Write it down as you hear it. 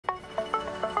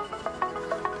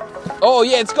Oh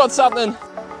yeah, it's got something. 1,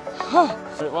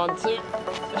 2.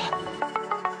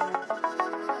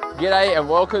 G'day and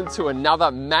welcome to another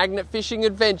magnet fishing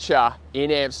adventure in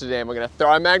Amsterdam. We're going to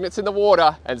throw magnets in the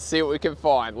water and see what we can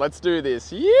find. Let's do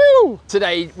this. You!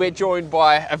 Today we're joined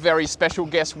by a very special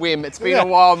guest, Wim. It's been a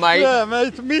while, mate. Yeah,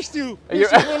 mate, missed you.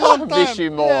 Missed you for a long time. Miss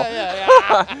you more.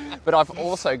 Yeah. But I've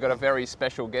also got a very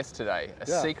special guest today, a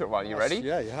secret one. You ready?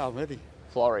 Yeah, I'm ready.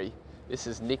 Florrie. This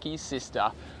is Nikki's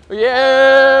sister.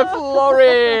 Yeah,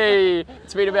 Florrie!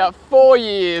 It's been about 4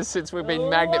 years since we've been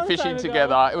magnet fishing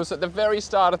together. It was at the very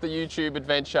start of the YouTube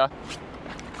adventure.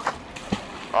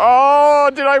 Oh,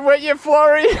 did I wet you,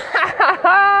 Florrie?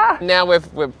 Now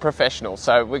we're professional,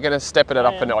 so we're going to step it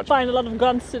up a notch. Find a lot of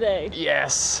guns today.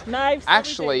 Yes. Knives.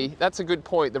 Actually, that's a good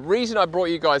point. The reason I brought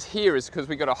you guys here is because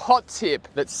we got a hot tip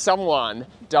that someone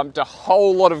dumped a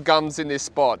whole lot of guns in this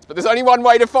spot. But there's only one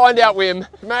way to find out, Wim.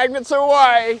 Magnets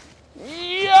away.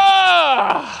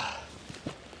 Yeah!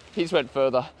 He's went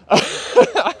further.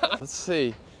 Let's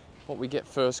see what we get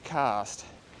first cast.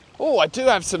 Oh, I do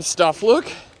have some stuff,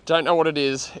 look. Don't know what it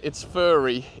is. It's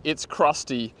furry, it's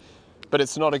crusty, but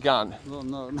it's not a gun.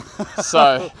 No.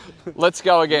 So, let's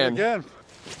go again.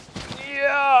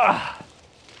 Yeah!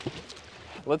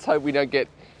 Let's hope we don't get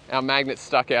our magnet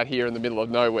stuck out here in the middle of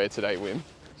nowhere today, Wim.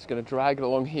 Just gonna drag it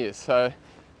along here. So,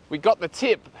 we got the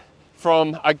tip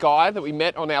from a guy that we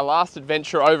met on our last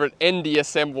adventure over at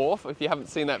NDSM Wharf. If you haven't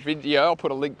seen that video, I'll put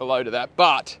a link below to that.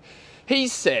 But he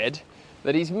said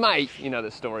that his mate, you know the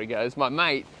story goes, my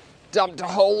mate dumped a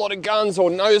whole lot of guns or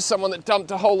knows someone that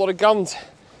dumped a whole lot of guns.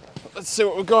 Let's see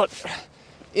what we've got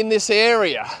in this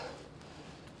area.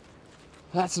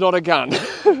 That's not a gun,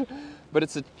 but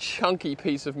it's a chunky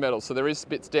piece of metal. So there is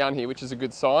bits down here, which is a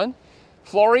good sign.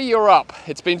 Florrie, you're up.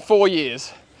 It's been 4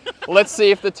 years. Let's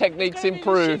see if the technique's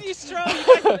improved. The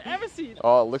shittiest throw I've ever seen.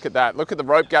 Oh, look at that. Look at the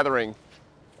rope gathering.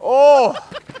 Oh!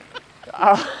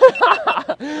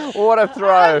 What a throw.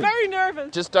 I'm very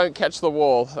nervous. Just don't catch the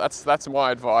wall. That's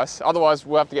my advice. Otherwise,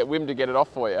 we'll have to get Wim to get it off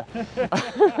for you.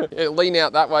 Lean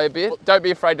out that way a bit. Don't be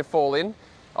afraid to fall in.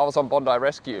 I was on Bondi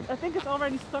Rescue. I think it's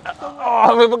already stuck somewhere.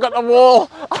 Oh, we've got the wall.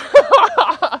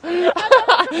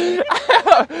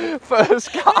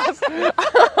 First cast.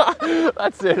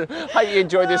 That's it. Hope you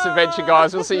enjoyed this adventure,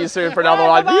 guys. We'll see you soon for another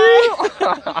one.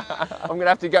 I'm going to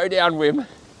have to go down, Wim.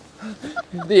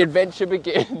 The adventure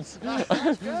begins.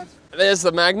 There's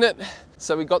the magnet.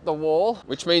 So we got the wall,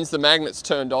 which means the magnet's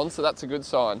turned on, so that's a good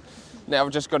sign. Now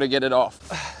we've just got to get it off.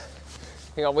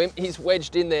 Hang on, Wim. He's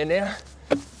wedged in there now.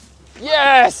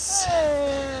 Yes!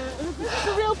 This is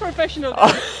a real professional.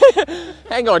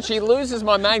 Hang on, she loses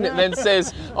my magnet and then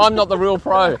says, I'm not the real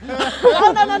pro. No.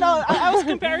 I was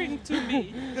comparing to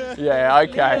me. Yeah,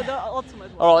 okay. The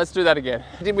ultimate one. All right, let's do that again.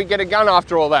 Did we get a gun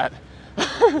after all that?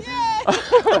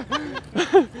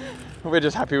 We're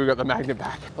just happy we got the magnet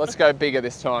back. Let's go bigger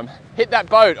this time. Hit that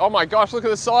boat. Oh my gosh, look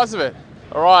at the size of it.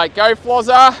 All right, go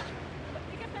Flozza.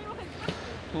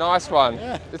 Nice one.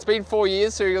 Yeah. It's been 4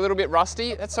 years, so you're a little bit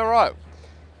rusty. That's all right.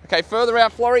 Okay, further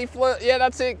out, Florrie. Yeah,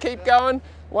 that's it. Keep going.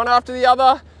 One after the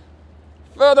other.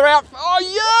 Further out.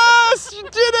 Oh, yes! You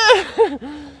did it!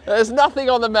 There's nothing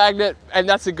on the magnet, and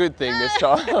that's a good thing this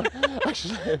time.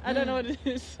 Actually, I don't know what it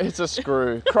is. it's a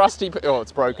screw. Crusty. Oh,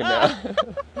 it's broken now.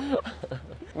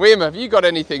 Wim, have you got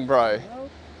anything, bro?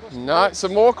 No,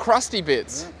 some more crusty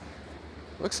bits.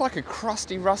 Yeah. Looks like a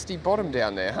crusty, rusty bottom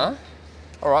down there, huh?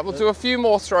 All right, we'll do a few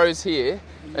more throws here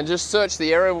and just search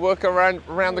the area and work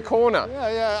around the corner.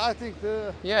 Yeah, I think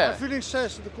my feeling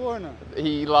says the corner.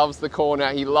 He loves the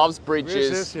corner, he loves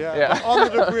bridges. Yeah.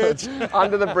 Under the bridge.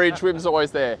 Under the bridge, Wim's always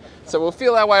there. So we'll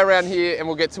feel our way around here and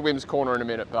we'll get to Wim's corner in a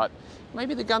minute, but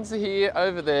maybe the guns are here,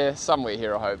 over there, somewhere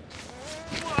here, I hope.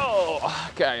 Whoa,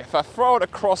 okay, if I throw it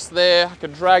across there, I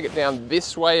can drag it down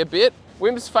this way a bit.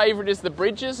 Wim's favourite is the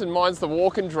bridges and mine's the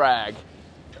walk and drag.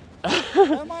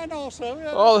 Mine also,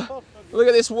 yeah. Oh, look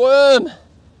at this worm.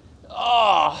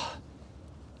 Oh,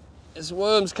 this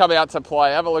worm's come out to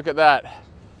play. Have a look at that.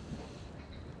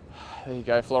 There you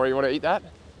go, Florrie. You want to eat that?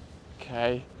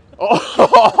 Okay.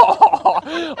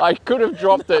 Oh, I could have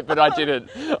dropped it, but I didn't.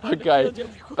 Okay,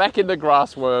 back in the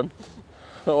grass worm.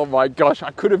 Oh my gosh, I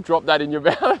could have dropped that in your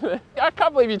mouth. I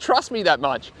can't believe you trust me that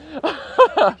much.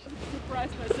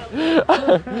 Surprised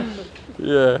myself.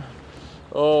 Yeah.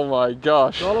 Oh my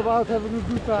gosh. It's all about having a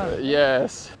good time.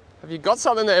 Yes. Have you got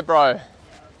something there, bro?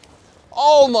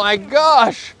 Oh my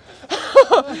gosh!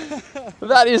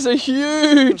 That is a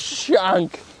huge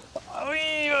chunk.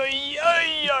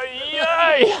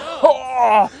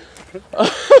 Oh.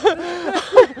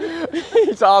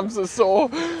 His arms are sore.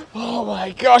 Oh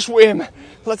my gosh, Wim.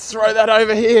 Let's throw that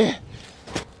over here.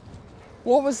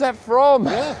 What was that from?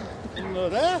 Yeah, from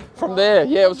there. From there,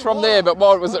 yeah, it was from there, but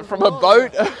what, was it from a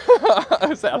boat? It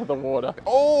was out of the water.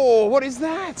 Oh, what is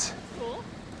that? Cool.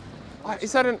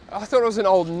 Is that I thought it was an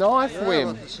old knife,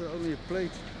 Wim. But it's only a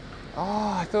plate.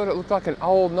 Oh, I thought it looked like an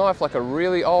old knife, like a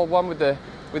really old one with the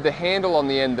handle on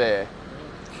the end there.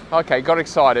 Okay, got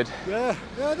excited. Yeah,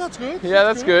 that's good. Yeah,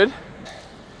 that's good.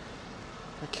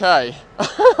 Okay.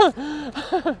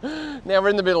 Now we're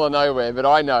in the middle of nowhere, but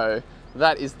I know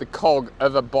that is the cog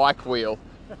of a bike wheel.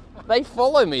 They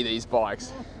follow me, these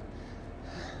bikes.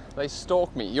 They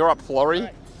stalk me. You're up, Florrie.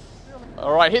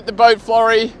 All right, hit the boat,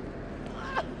 Florrie.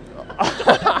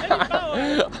 Wow.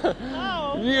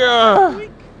 Yeah.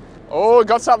 Oh,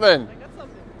 got something. I got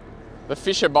something. The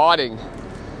fish are biting.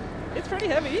 It's pretty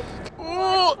heavy.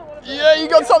 Oh, yeah, you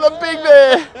got something big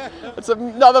there. It's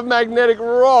another magnetic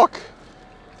rock.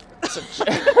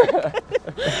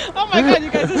 Oh my god, you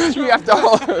guys are strong. You have to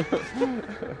hold it.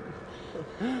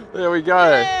 There we go.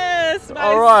 Yes, my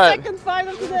All right. second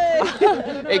final today.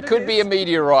 It could be a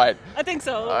meteorite. I think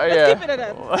so. Oh, Let's yeah. keep it at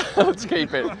that. Let's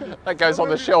keep it. That goes on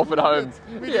the shelf at home.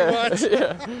 Yeah.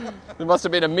 Yeah. There must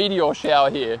have been a meteor shower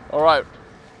here. All right.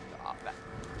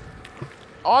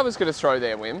 I was going to throw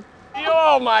there, Wim.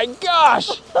 Oh my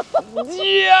gosh!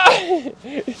 Yeah!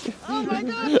 Oh my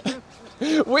god!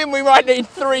 Wim, we might need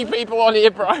 3 people on here,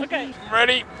 bro. Okay.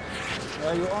 Ready?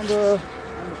 You're on the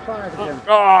side again.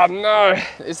 Oh no!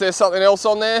 Is there something else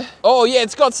on there? Oh yeah,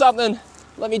 it's got something.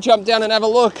 Let me jump down and have a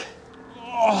look.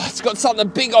 Oh, it's got something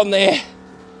big on there.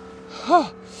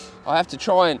 Oh, I have to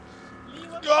try and...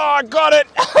 Oh, I got it!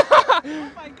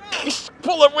 Oh my god!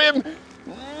 Pull it, Wim!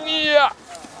 Yeah!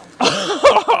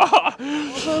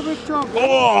 Also a big chunk.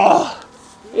 Oh!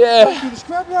 Yeah. To the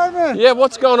scrapyard, man. Yeah,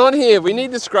 what's going on here? We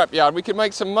need the scrapyard. We could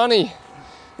make some money.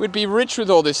 We'd be rich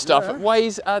with all this stuff. Yeah. It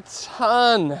weighs a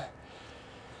ton.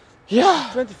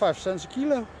 Yeah. 25 cents a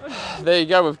kilo. There you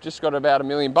go. We've just got about $1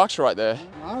 million right there.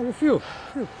 A few.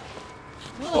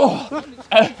 Oh.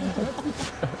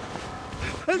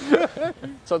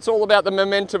 So it's all about the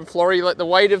momentum, Florrie. Let the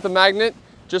weight of the magnet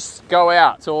just go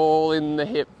out. It's all in the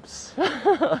hips.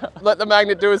 Let the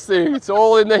magnet do its thing. It's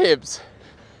all in the hips.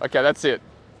 Okay, that's it.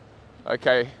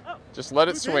 Okay, just let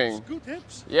it swing. Hips, good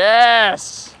hips.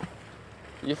 Yes!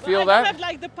 You feel I that? don't have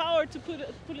like the power to pull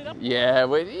it up. Yeah,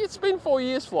 well, it's been 4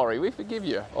 years, Florrie. We forgive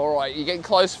you. All right, you're getting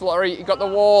close, Florrie. You got the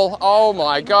wall. Oh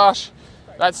my gosh.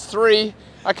 That's 3.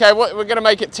 Okay, we're going to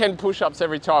make it 10 push-ups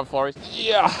every time, Florrie.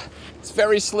 Yeah, it's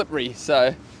very slippery,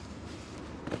 so...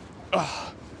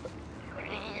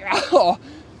 Oh,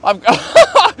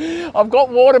 I've got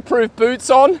waterproof boots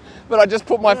on, but I just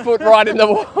put my foot right in the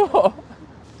wall.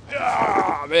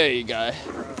 Ah, there you go.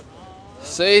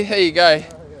 See, there you go.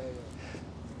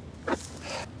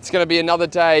 It's going to be another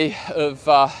day of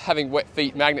having wet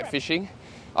feet magnet fishing.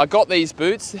 I got these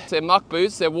boots. They're muck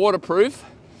boots. They're waterproof,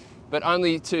 but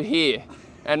only to here.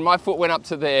 And my foot went up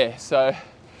to there. So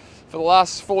for the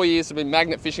last 4 years, I've been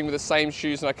magnet fishing with the same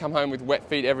shoes, and I come home with wet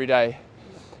feet every day.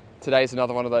 Today's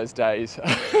another one of those days.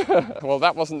 Well,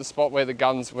 that wasn't the spot where the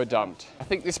guns were dumped. I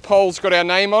think this pole's got our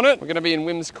name on it. We're going to be in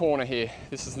Wim's Corner here.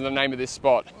 This is the name of this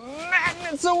spot.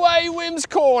 Magnets away, Wim's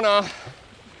Corner.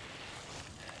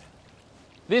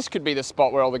 This could be the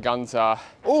spot where all the guns are.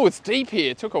 Oh, it's deep here.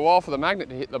 It took a while for the magnet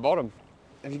to hit the bottom.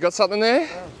 Have you got something there?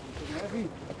 Yeah, something heavy.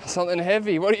 Something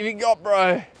heavy. What have you got,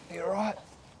 bro? You all right?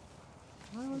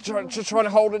 Just trying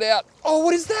to hold it out. Oh,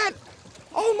 what is that?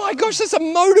 Oh my gosh, that's a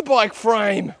motorbike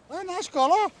frame. Oh, nice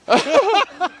color.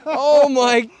 Oh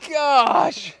my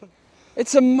gosh.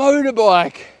 It's a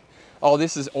motorbike. Oh,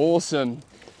 this is awesome.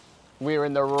 We're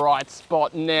in the right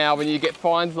spot now. When you get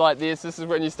finds like this is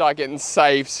when you start getting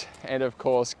safes and of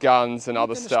course guns and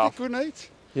other stuff. Grenade.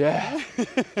 Yeah.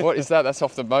 What is that? That's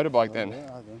off the motorbike then. Yeah, I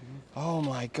don't know. Oh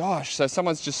my gosh. So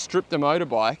someone's just stripped the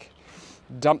motorbike,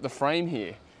 dumped the frame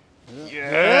here.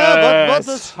 Yeah, but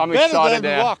it's I'm better excited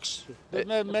than now. rocks. The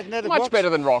magnetic Much rocks. better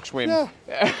than rock swim. Yeah.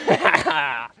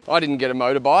 I didn't get a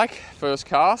motorbike first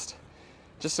cast.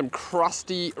 Just some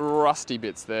crusty, rusty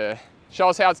bits there. Show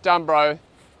us how it's done, bro.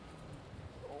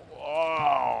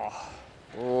 Oh.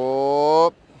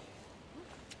 Oh.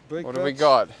 What have we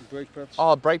got? Brake pads.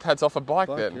 Oh, brake pads off a bike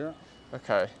then. Yeah.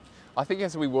 Okay. I think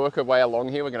as we work our way along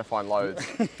here, we're going to find loads.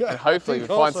 And hopefully we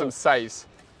find some safes.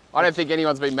 I don't think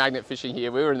anyone's been magnet fishing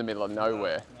here. We were in the middle of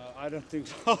nowhere. No, I don't think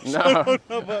so. No. I don't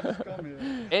know about this come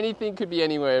here. Anything could be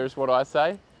anywhere is what I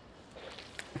say.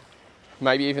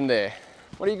 Maybe even there.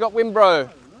 What do you got, Wim, bro?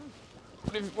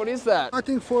 What is that? I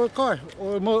think for a car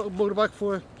or a motorbike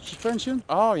for suspension.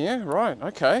 Oh yeah, right,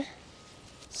 okay.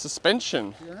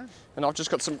 Suspension. Yeah. And I've just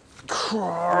got some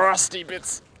crusty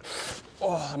bits.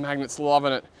 Oh, the magnet's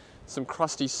loving it. some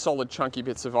crusty, solid, chunky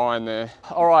bits of iron there.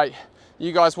 All right,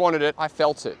 you guys wanted it. I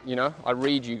felt it, you know? I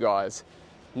read you guys.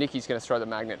 Nikki's gonna throw the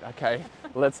magnet, okay?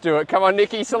 Let's do it. Come on,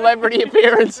 Nikki, celebrity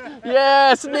appearance.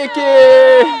 Yes, Nikki!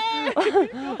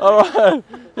 All right,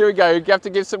 here we go. You have to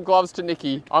give some gloves to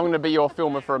Nikki. I'm gonna be your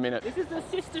filmer for a minute. This is the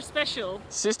sister special.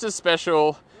 Sister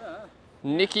special.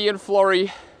 Nikki and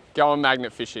Florrie going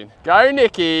magnet fishing. Go,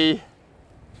 Nikki.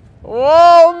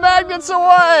 Whoa, magnets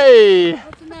away!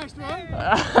 That's a nice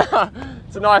one.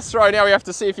 It's a nice throw. Now we have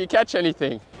to see if you catch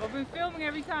anything. I've been filming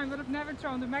every time, but I've never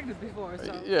thrown the magnet before,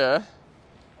 so Yeah.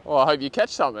 Well, I hope you catch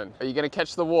something. Are you going to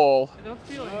catch the wall? I don't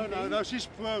feel No, anything. no, she's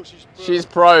pro. She's She's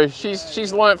pro. pro.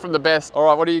 She's learnt from the best. All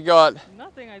right, what do you got?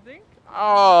 Nothing, I think.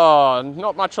 Oh,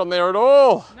 not much on there at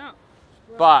all. No.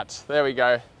 But there we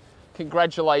go.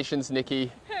 Congratulations,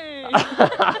 Nikki. Hey!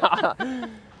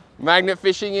 Magnet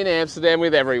fishing in Amsterdam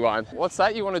with everyone. What's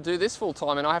that? You want to do this full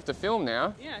time and I have to film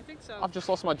now? Yeah, I think so. I've just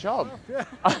lost my job.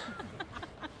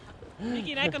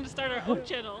 Nikki and I going to start our own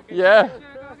channel. Yeah. Should I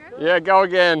go again? Yeah, go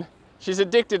again. She's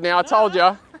addicted now, I told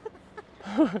you.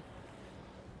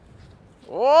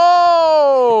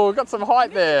 Whoa, got some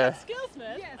height there. Skills,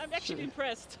 man. Yes. I'm actually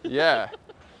impressed. Yeah.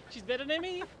 She's better than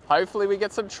me. Hopefully we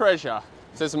get some treasure.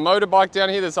 There's a motorbike down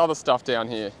here, there's other stuff down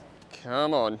here.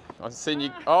 Come on, I've seen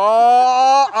you.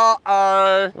 Oh,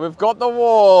 uh-oh. We've got the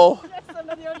wall. Yes, I'm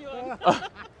not the only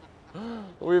one.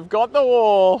 We've got the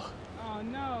wall. Oh,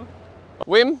 no.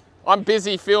 Wim, I'm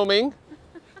busy filming.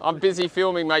 I'm busy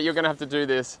filming, mate. You're going to have to do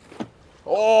this.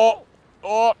 Oh,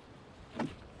 oh,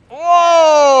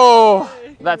 whoa!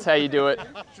 That's how you do it.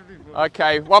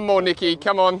 Okay, one more, Nikki.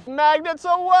 Come on. Magnets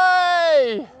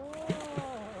away!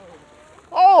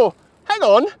 Oh, hang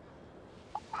on.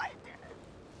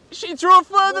 She threw it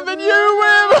further than you,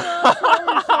 Wim!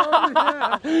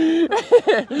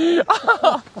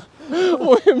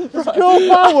 Wim, Girl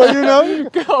power, you know.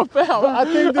 Girl power. I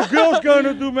think the girl's going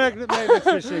to do magnet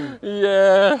fishing.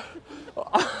 Yeah.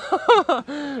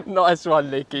 Nice one,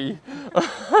 Nikki.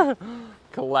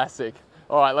 Classic.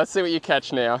 All right, let's see what you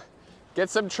catch now. Get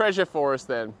some treasure for us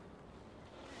then.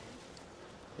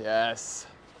 Yes.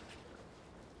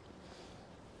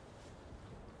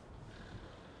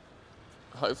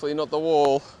 Hopefully not the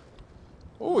wall.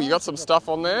 Oh, you got some stuff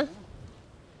on there?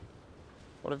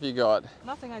 What have you got?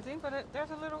 Nothing, I think, but there's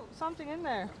a little something in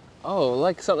there. Oh,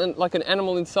 like something, like an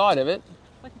animal inside of it.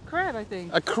 Like a crab, I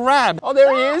think. A crab. Oh,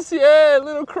 there he is. Yeah,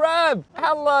 little crab.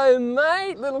 Hello,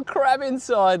 mate. Little crab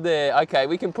inside there. Okay,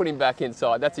 we can put him back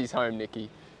inside. That's his home, Nikki.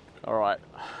 All right.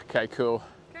 Okay, cool.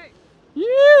 Okay.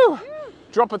 You.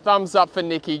 Drop a thumbs up for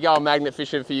Nikki. Going magnet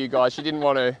fishing for you guys. She didn't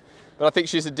want to, but I think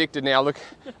she's addicted now. Look,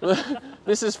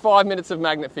 this is 5 minutes of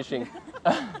magnet fishing.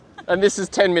 And this is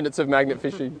 10 minutes of magnet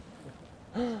fishing.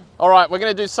 All right, we're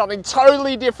going to do something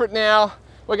totally different now.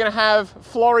 We're going to have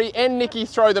Florrie and Nikki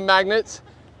throw the magnets,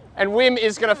 and Wim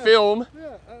is going to film.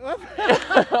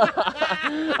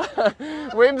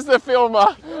 Wim's the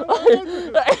filmer.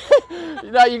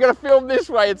 No, you're going to film this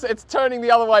way. It's turning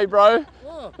the other way, bro.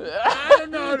 I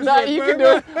don't know. No, you can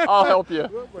do it. I'll help you.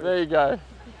 There you go.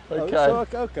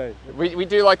 Okay. Okay. We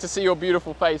do like to see your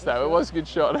beautiful face, though. It was a good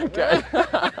shot. Okay.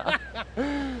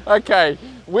 Okay.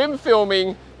 Wim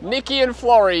filming. Nikki and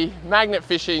Florrie magnet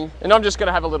fishing, and I'm just going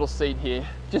to have a little seat here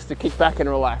just to kick back and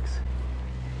relax.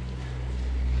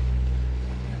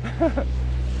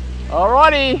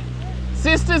 Alrighty,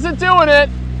 sisters are doing it.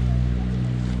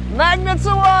 Magnets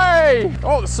away.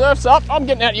 Oh, the surf's up. I'm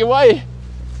getting out of your way.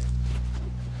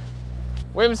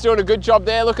 Wim's doing a good job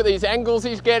there. Look at these angles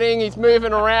he's getting. He's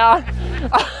moving around.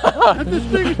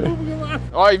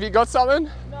 Oh, have you got something?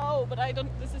 No, but I don't.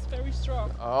 This is very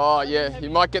strong. Oh yeah, you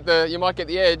might get the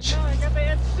edge. No, I got the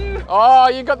edge too. Oh,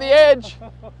 you got the edge.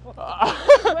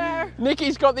 Where?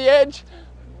 Nikki's got the edge.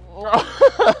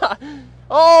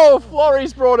 Oh,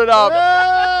 Florrie's brought it up.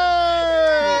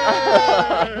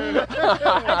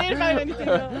 I didn't find anything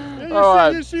though. All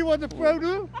right. You see what the pro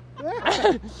do?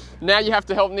 Now you have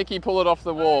to help Nikki pull it off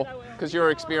the wall I will. because you're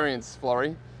experienced,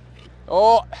 Florrie.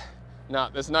 Oh, no,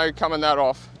 there's no coming that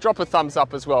off. Drop a thumbs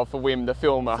up as well for Wim, the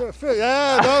filmer.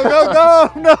 Yeah,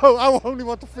 no, I only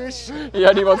want to fish. He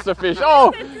only wants to fish.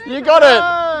 Oh, you got it.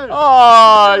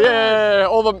 Oh, yeah.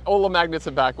 All the magnets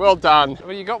are back. Well done. What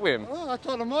do you got, Wim? Oh, I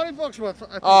thought a money box was.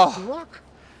 I thought Oh. it was a rock.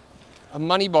 A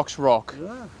money box rock.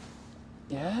 Yeah.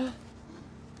 Yeah?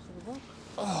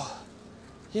 Oh,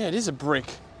 yeah, it is a brick.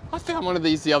 I found one of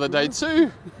these the other day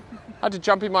too. I had to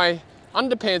jump in my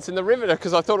underpants in the river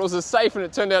because I thought it was a safe, and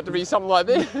it turned out to be something like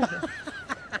this.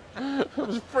 It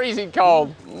was freezing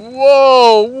cold.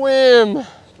 Whoa, Wim.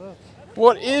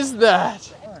 What is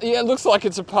that? Yeah, it looks like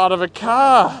it's a part of a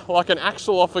car, like an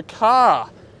axle off a car.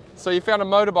 So you found a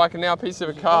motorbike and now a piece of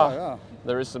a car. Oh, yeah.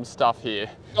 There is some stuff here.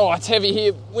 Oh, it's heavy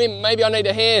here. Wim, maybe I need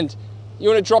a hand. You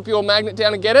want to drop your magnet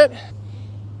down and get it?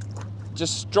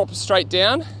 Just drop it straight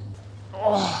down.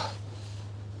 Oh,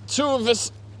 two of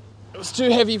us. It was too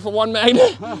heavy for one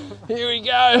magnet. Here we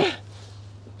go.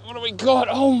 What do we got?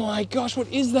 Oh my gosh, what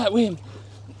is that, Wim?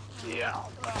 Yeah.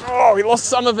 Oh, we lost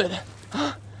some of it.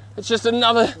 It's just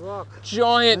another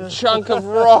giant chunk of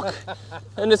rock.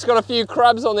 And it's got a few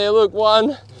crabs on there. Look,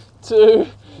 1, 2,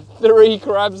 3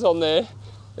 crabs on there.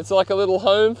 It's like a little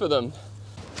home for them.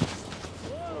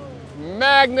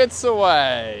 Magnets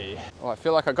away. Oh, I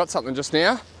feel like I got something just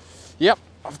now. Yep,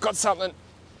 I've got something.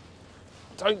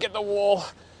 Don't get the wall.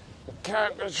 Okay,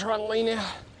 I'm gonna try and lean out.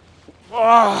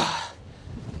 Oh.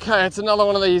 Okay, it's another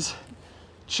one of these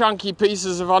chunky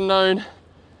pieces of unknown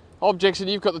objects, and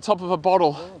you've got the top of a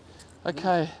bottle.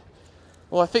 Okay.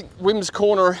 Well, I think Wim's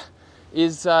corner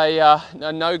is a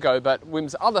no-go, but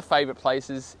Wim's other favourite place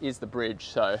is the bridge.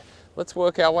 So let's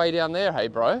work our way down there, hey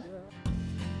bro?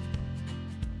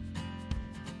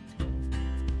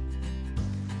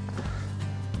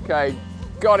 Okay,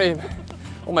 got him.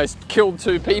 Almost killed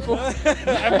 2 people.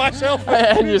 And myself.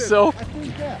 And yourself.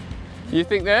 You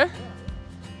think there?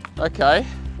 Okay.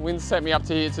 Wim sent me up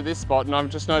to here to this spot, and I've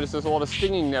just noticed there's a lot of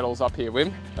stinging nettles up here,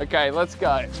 Wim. Okay, let's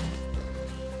go.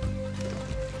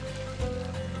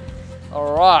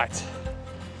 All right.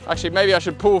 Actually, maybe I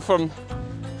should pull from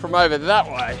over that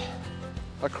way,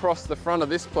 across the front of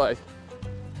this place.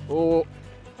 Oh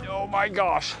my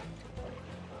gosh.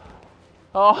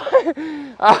 Oh,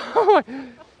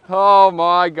 oh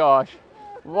my gosh.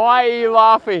 Why are you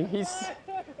laughing?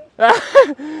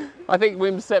 I think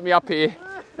Wim set me up here.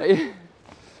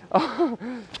 Oh.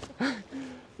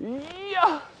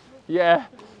 Yeah.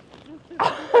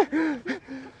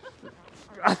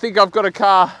 I think I've got a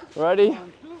car. Ready?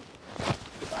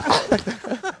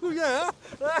 Yeah.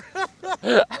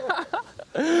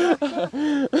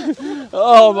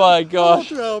 Oh my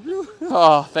gosh. I'll help you.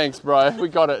 Oh, thanks, bro. We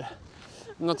got it.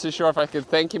 I'm not too sure if I could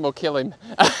thank him or kill him.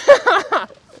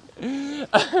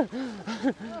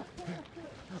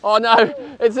 Oh no,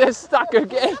 it's stuck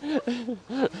again.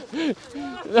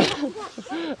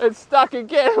 It's stuck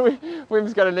again.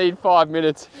 Wim's gonna need 5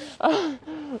 minutes.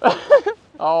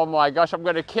 Oh my gosh, I'm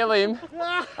gonna kill him.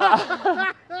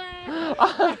 I'm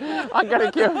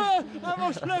gonna kill him.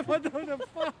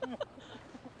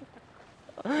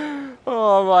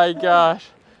 Oh my gosh.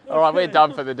 All right, we're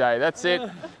done for the day. That's it.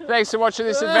 Thanks for watching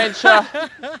this adventure.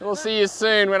 We'll see you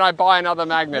soon when I buy another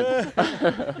magnet.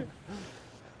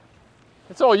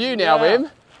 It's all you now, Wim.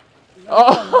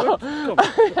 Oh.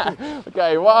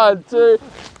 Okay, 1, 2.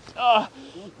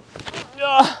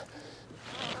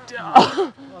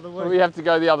 We have to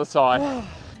go the other side.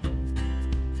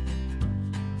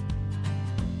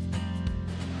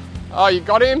 Oh, you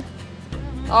got him?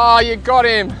 Oh, you got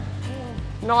him.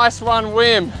 Nice one,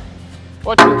 Wim.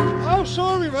 Watch it. Oh,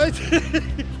 sorry, mate.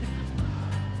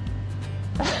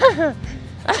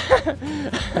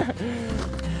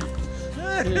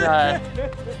 You know.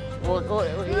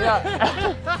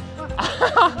 Yeah.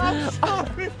 I'm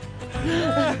sorry.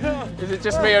 Is it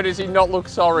just me or does he not look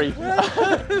sorry?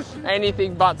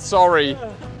 Anything but sorry.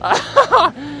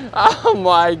 Oh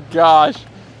my gosh.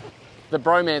 The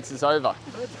bromance is over.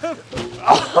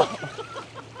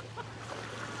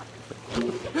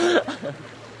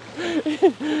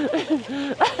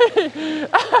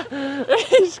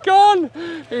 He's gone.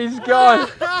 He's gone.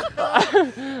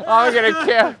 I'm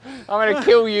gonna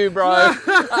kill you, bro.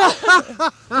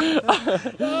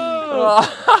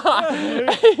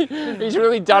 He's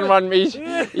really done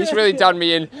he's really done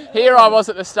me in. Here I was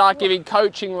at the start giving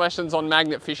coaching lessons on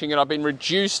magnet fishing, and I've been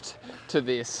reduced to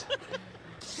this.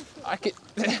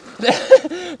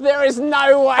 There is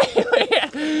no way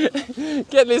we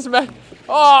get this man.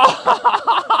 Oh!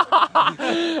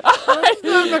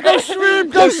 Go swim!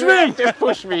 Go swim! Just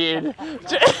push me in.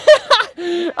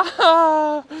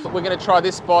 We're going to try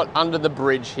this spot under the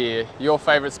bridge here. Your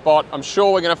favourite spot. I'm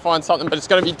sure we're going to find something, but it's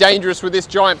going to be dangerous with this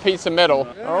giant piece of metal.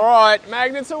 All right,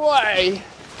 magnets away.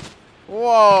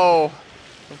 Whoa!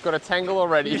 We've got a tangle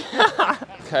already.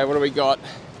 Okay, what do we got?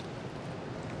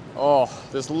 Oh,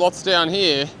 there's lots down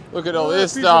here. Look at all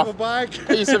this stuff. Piece of a bike.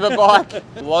 Piece of a bike.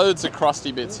 Loads of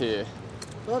crusty bits here.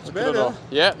 That's better.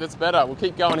 Yeah, that's better. We'll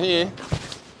keep going here.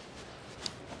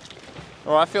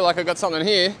 All right, I feel like I got something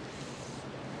here.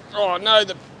 Oh no,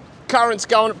 the current's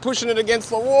going, pushing it against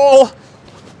the wall.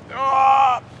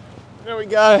 Oh, there we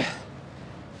go.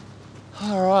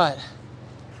 All right,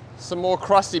 some more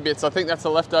crusty bits. I think that's a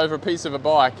leftover piece of a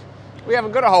bike. We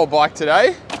haven't got a whole bike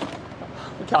today.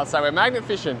 We can't say we're magnet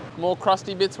fishing. More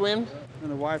crusty bits, Wim.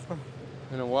 And a wiper.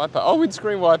 And a wiper. Oh,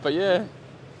 windscreen wiper, yeah.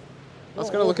 I was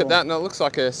going to look at that and it looks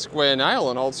like a square nail,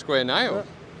 an old square nail. Yeah.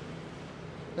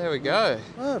 There we go.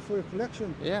 Ah, for your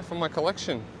collection. Yeah, from my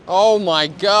collection. Oh my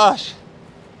gosh.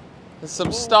 There's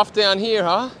some stuff down here,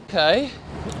 huh? Okay.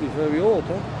 Must be very old,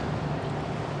 huh?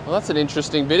 Well, that's an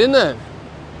interesting bit, isn't it?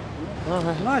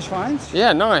 Nice finds.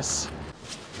 Yeah, nice.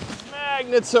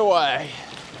 Magnets away.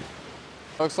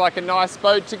 Looks like a nice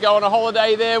boat to go on a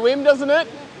holiday there, Wim, doesn't it?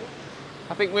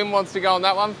 I think Wim wants to go on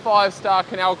that one. 5-star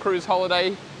Canal cruise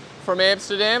holiday from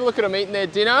Amsterdam. Look at them eating their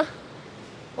dinner.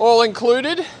 All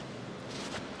included.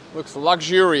 Looks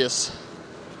luxurious.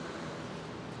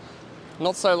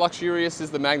 Not so luxurious as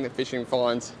the magnet fishing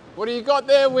finds. What do you got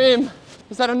there, Wim?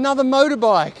 Is that another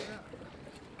motorbike?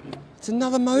 It's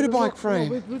another motorbike frame.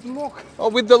 With the lock. Oh,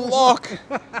 with the lock.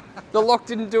 The lock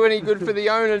didn't do any good for the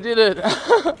owner, did it?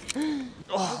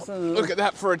 Oh, look at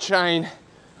that for a chain.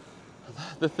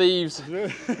 The thieves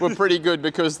were pretty good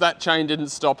because that chain didn't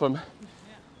stop them.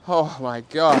 Oh my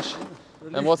gosh.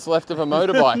 And what's left of a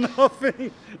motorbike?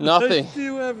 Nothing. Nothing. They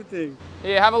steal everything.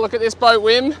 Here, have a look at this boat,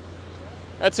 Wim.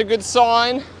 That's a good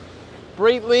sign.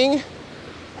 Breitling,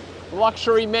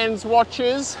 luxury men's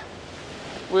watches.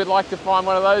 We'd like to find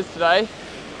one of those today.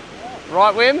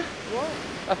 Right, Wim?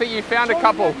 I think you found a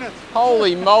couple.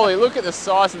 Holy moly, look at the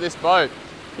size of this boat.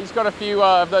 He's got a few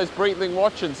of those Breitling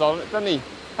watches on it, doesn't he?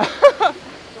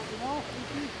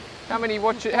 How many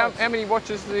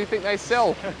watches do you think they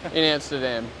sell in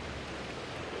Amsterdam?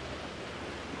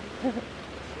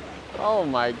 Oh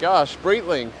my gosh,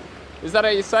 Breitling. Is that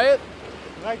how you say it?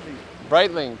 Breitling.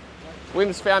 Breitling.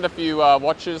 Wim's found a few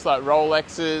watches like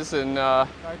Rolexes and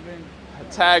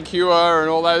Tag Heuer and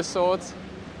all those sorts.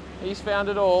 He's found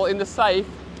it all in the safe.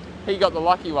 He got the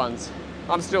lucky ones.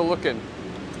 I'm still looking.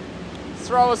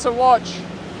 Throw us a watch.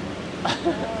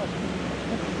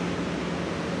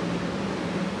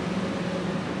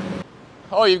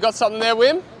 Oh, you've got something there,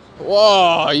 Wim?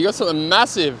 Whoa, you got something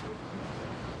massive.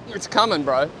 It's coming,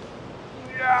 bro.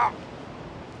 Yeah.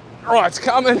 Oh, it's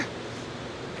coming.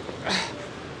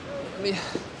 Let me...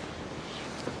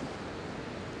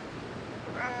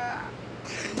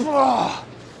 Oh.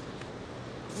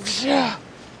 Yeah.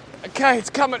 Okay, it's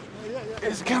coming.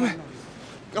 It's coming.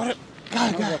 Got it.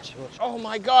 Go, go. Oh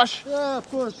my gosh. Yeah, of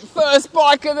course. First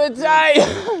bike of the day.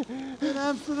 In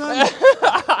Amsterdam.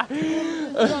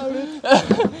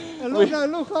 And look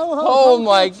how oh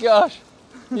my gosh.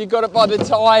 You got it by the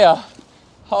tyre.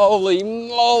 Holy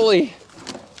moly.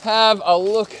 Have a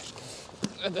look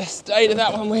at the state of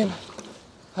that one, Wim.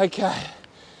 Okay.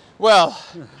 Well,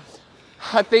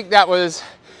 I think that was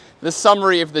the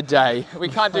summary of the day. We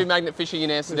can't do magnet fishing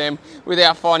in Amsterdam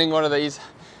without finding one of these.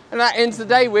 And that ends the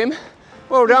day, Wim.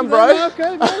 Well done, bro.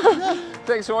 Okay,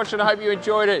 Thanks for watching. I hope you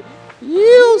enjoyed it.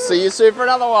 See you soon for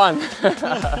another one.